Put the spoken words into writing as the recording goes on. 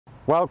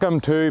Welcome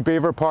to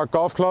Belvoir Park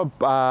Golf Club.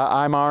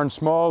 I'm Aaron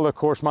Small, the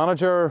course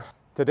manager.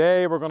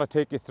 Today we're going to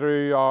take you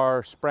through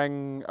our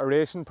spring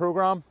aeration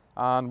program,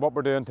 and what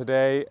we're doing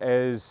today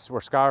is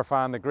we're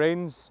scarifying the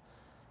greens.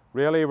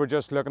 Really we're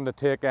just looking to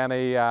take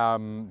any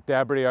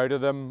debris out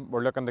of them.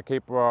 We're looking to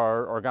keep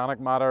our organic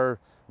matter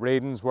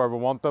readings where we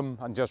want them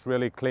and just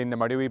really clean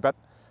them out a wee bit.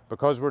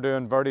 Because we're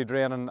doing Verti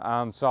draining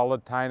and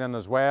solid tining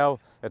as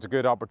well, it's a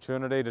good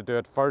opportunity to do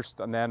it first,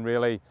 and then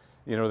really,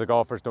 the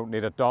golfers don't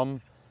need it done.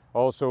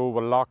 Also,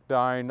 we're locked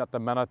down at the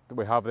minute.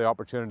 We have the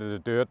opportunity to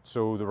do it,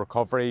 so the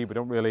recovery, we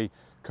don't really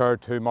care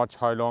too much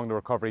how long the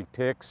recovery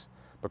takes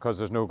because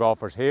there's no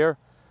golfers here.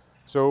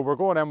 So we're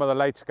going in with a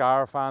light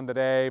scarifying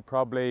today,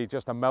 probably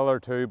just a mil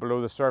or two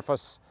below the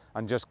surface,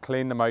 and just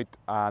clean them out,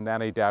 and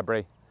any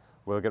debris,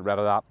 we'll get rid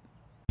of that.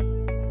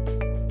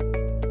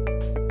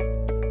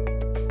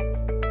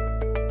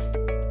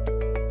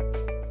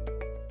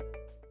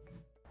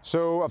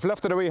 So I've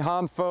lifted a wee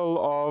handful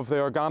of the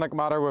organic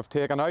matter we've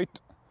taken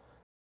out.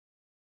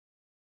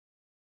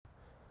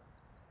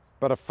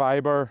 Bit of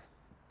fibre,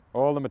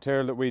 all the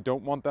material that we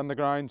don't want in the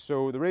ground.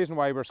 So the reason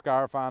why we're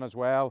scarifying as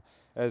well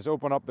is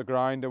open up the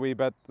ground a wee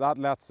bit. That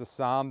lets the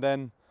sand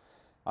in,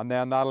 and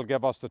then that'll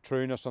give us the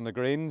trueness on the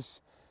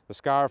greens. The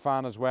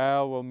scarifying as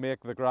well will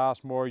make the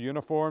grass more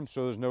uniform,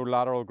 so there's no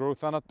lateral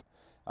growth in it.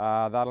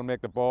 That'll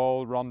make the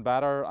ball run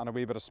better and a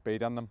wee bit of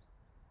speed in them.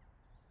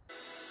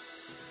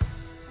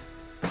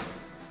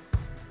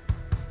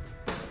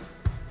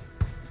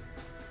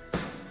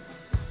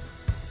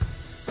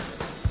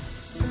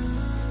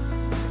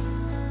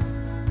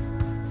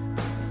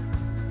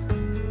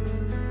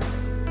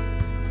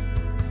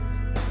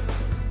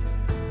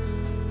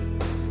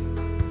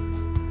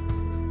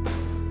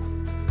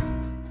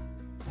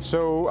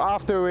 So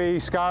after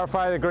we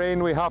scarify the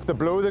green, we have to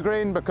blow the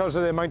green because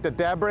of the amount of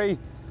debris.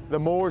 The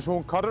mowers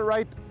won't cut it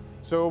right.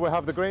 So we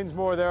have the greens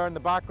mower there in the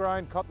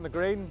background cutting the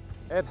green.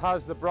 It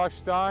has the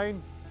brush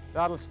down.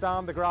 That'll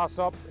stand the grass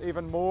up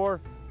even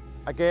more.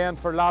 Again,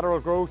 for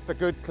lateral growth, a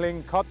good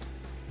clean cut.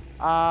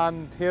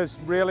 And he's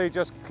really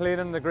just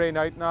cleaning the green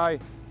out now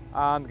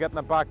and getting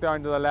it back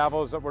down to the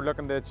levels that we're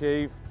looking to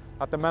achieve.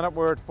 At the minute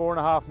we're at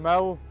 4.5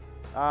 mil.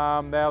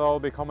 They'll all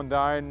be coming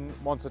down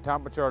once the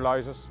temperature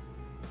allows us.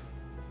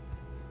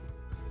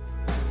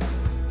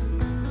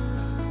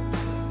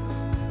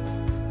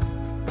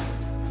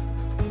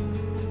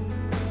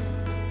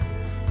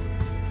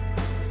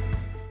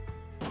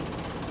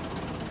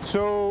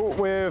 So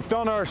we've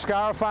done our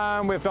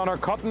scarifying, we've done our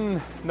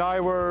cutting.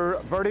 Now we're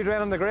Verti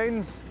draining the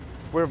greens.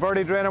 We're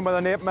Verti draining with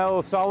an 8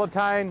 mil solid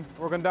tine.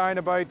 We're going down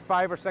about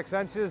 5 or 6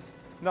 inches,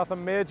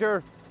 nothing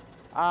major.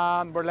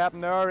 And we're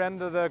letting air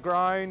into the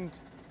ground.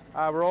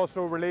 We're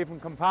also relieving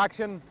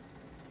compaction.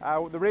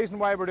 The reason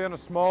why we're doing a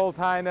small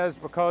tine is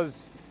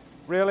because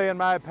really, in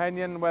my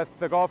opinion, with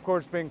the golf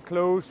course being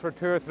closed for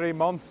 2 or 3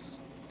 months,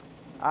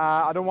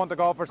 I don't want the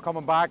golfers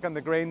coming back and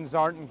the greens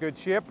aren't in good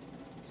shape.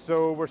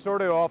 So we're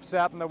sort of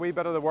offsetting a wee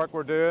bit of the work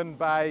we're doing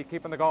by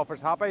keeping the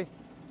golfers happy.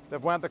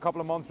 They've went a couple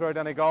of months without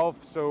any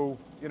golf, so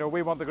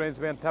we want the greens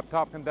to be in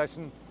tip-top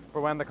condition for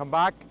when they come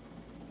back.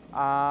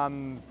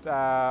 And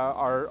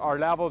our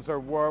levels are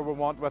where we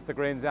want with the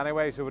greens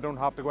anyway, so we don't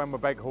have to go in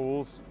with big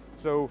holes.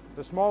 So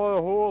the smaller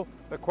the hole,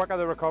 the quicker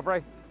the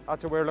recovery.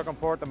 That's what we're looking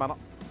for at the minute.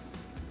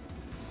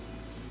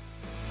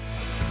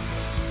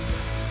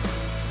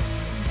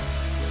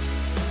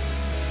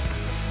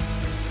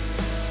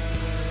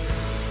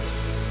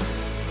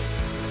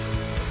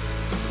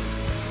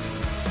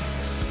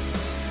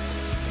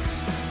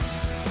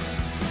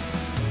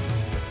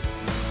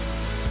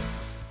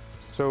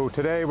 So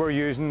today we're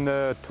using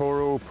the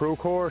Toro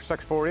procore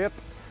 648.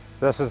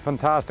 This is a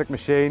fantastic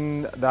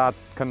machine that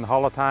can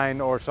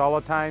holotine or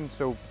solid tine,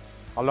 so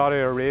a lot of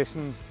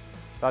aeration,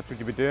 that's what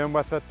you'll be doing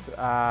with it.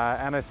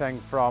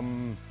 Anything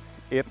from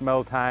 8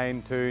 mil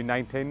tine to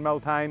 19 mil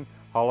tine,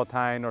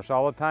 holotine or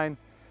solid tine.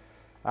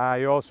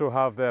 You also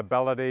have the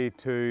ability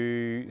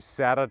to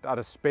set it at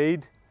a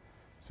speed.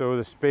 So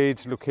the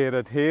speed's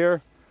located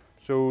here,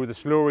 so the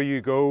slower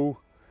you go,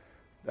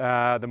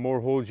 the more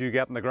holes you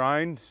get in the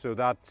ground, so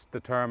that's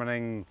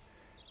determining,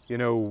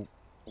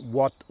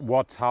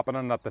 what's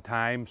happening at the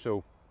time.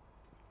 So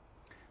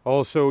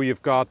also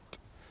you've got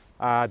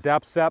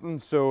depth setting,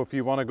 so if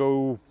you want to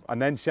go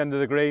an inch into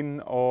the green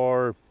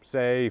or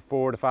say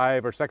 4 to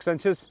 5 or 6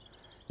 inches,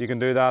 you can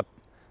do that.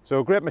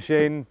 So great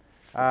machine,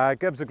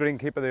 gives the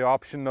greenkeeper the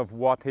option of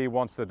what he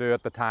wants to do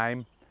at the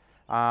time,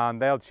 and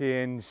they'll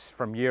change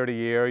from year to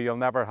year. You'll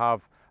never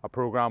have a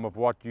program of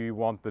what you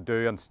want to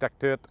do and stick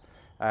to it.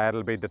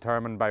 It'll be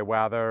determined by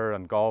weather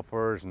and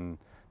golfers and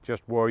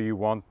just where you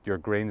want your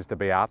greens to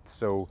be at.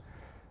 So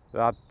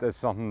that is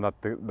something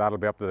that'll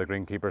be up to the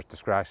greenkeeper's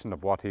discretion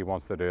of what he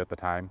wants to do at the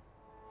time.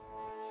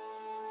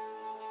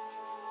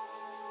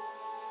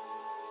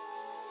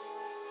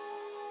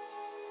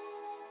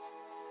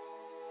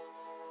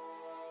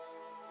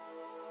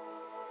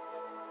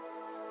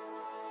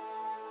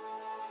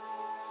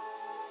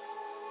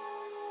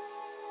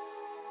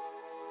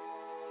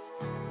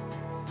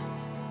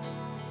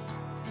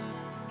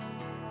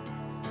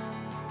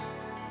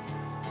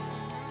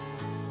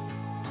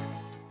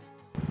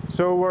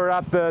 So we're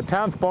at the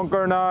 10th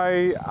bunker now,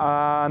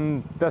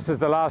 and this is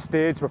the last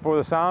stage before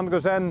the sand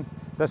goes in.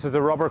 This is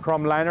the rubber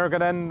crumb liner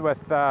going in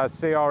with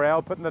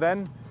CRL putting it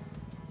in.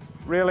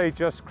 Really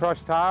just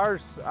crushed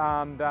tires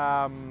and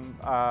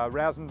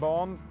resin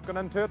bond going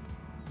into it.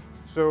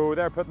 So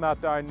they're putting that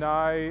down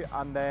now,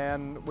 and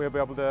then we'll be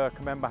able to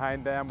come in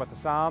behind them with the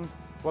sand.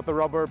 What the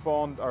rubber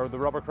bond or the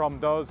rubber crumb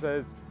does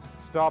is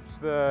stops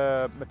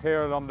the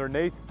material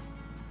underneath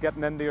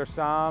getting into your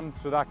sand,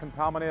 so that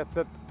contaminates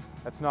it.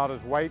 It's not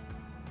as white,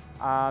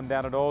 and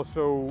then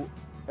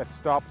it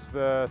stops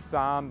the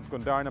sand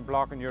going down and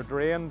blocking your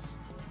drains.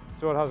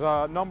 So it has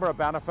a number of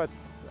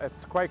benefits.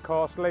 It's quite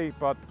costly,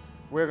 but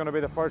we're going to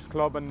be the first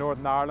club in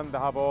Northern Ireland to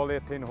have all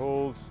 18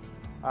 holes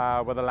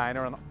with a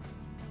liner in it.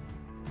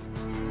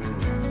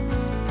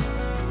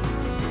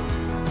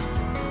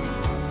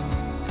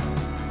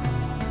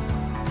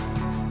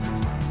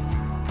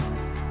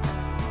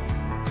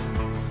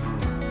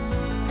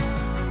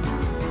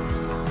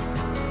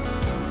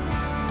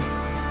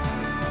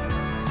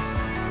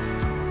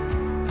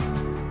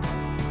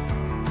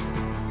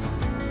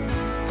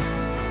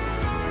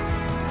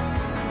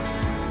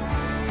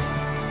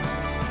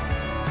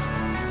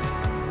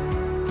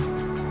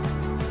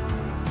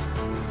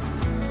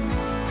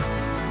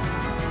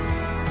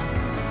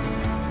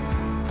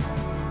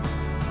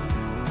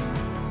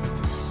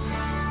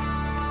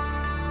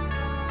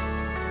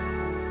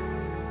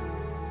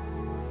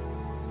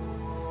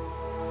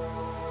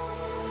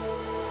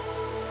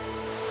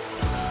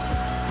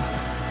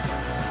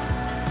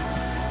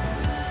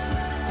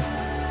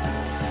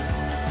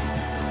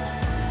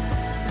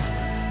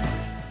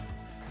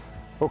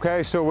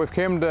 Okay, so we've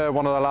came to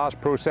one of the last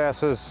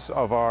processes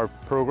of our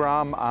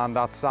program, and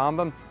that's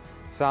sanding.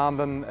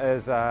 Sanding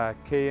is a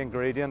key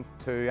ingredient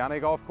to any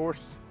golf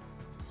course,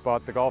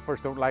 but the golfers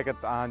don't like it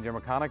and your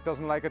mechanic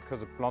doesn't like it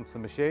because it blunts the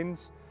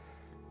machines.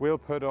 We'll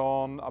put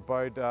on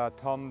about a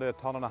ton to a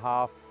ton and a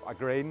half a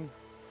green,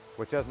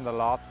 which isn't a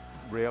lot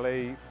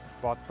really,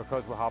 but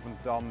because we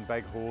haven't done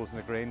big holes in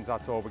the greens,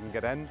 that's all we can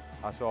get in.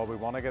 That's all we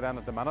want to get in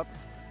at the minute.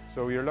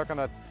 So you're looking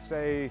at,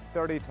 say,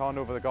 30 tonne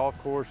over the golf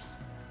course.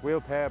 We'll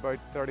pay about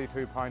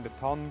 £32 a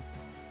tonne.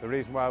 The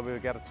reason why we'll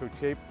get it so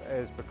cheap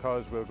is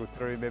because we'll go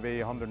through maybe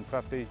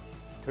 150,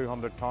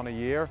 200 tonne a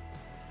year.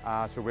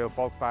 So we'll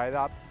bulk buy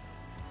that.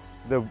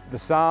 The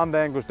sand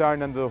then goes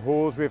down into the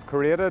holes we've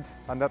created,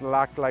 and that'll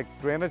act like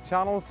drainage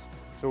channels.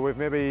 So we've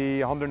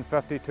maybe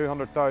 150,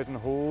 200,000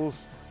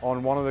 holes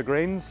on one of the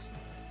greens.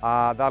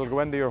 That'll go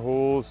into your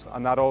holes,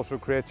 and that also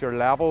creates your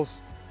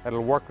levels.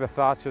 It'll work the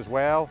thatch as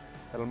well.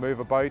 It'll move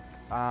about,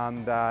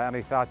 and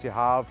any thatch you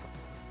have,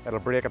 it'll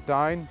break it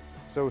down.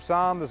 So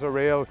sand is a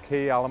real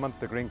key element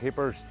to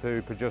greenkeepers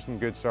to producing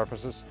good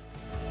surfaces.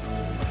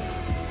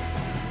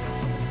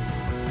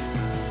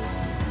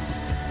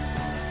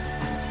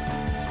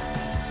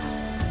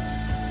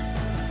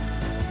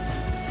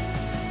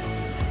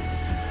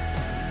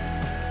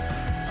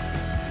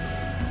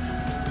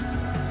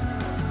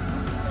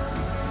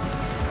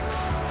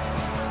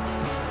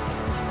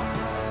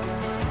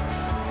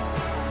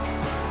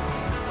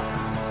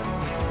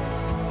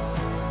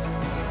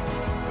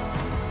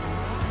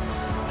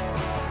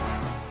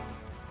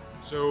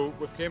 So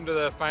we've came to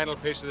the final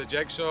piece of the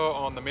jigsaw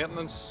on the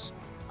maintenance,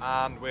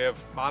 and we've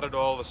matted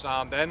all the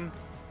sand in.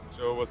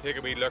 So we'll take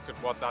a wee look at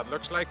what that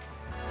looks like.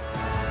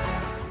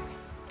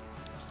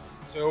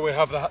 So we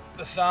have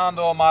the sand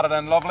all matted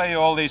in lovely.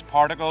 All these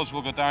particles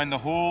will go down the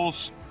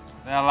holes.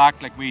 They'll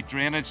act like wee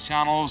drainage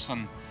channels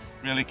and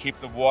really keep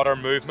the water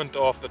movement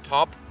off the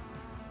top.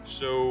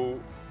 So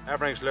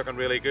everything's looking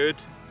really good,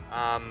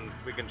 and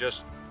we can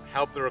just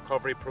help the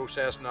recovery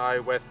process now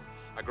with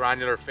a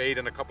granular feed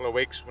in a couple of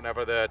weeks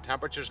whenever the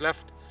temperatures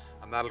lift,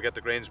 and that'll get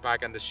the greens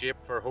back into shape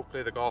for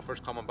hopefully the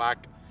golfers coming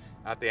back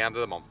at the end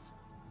of the month.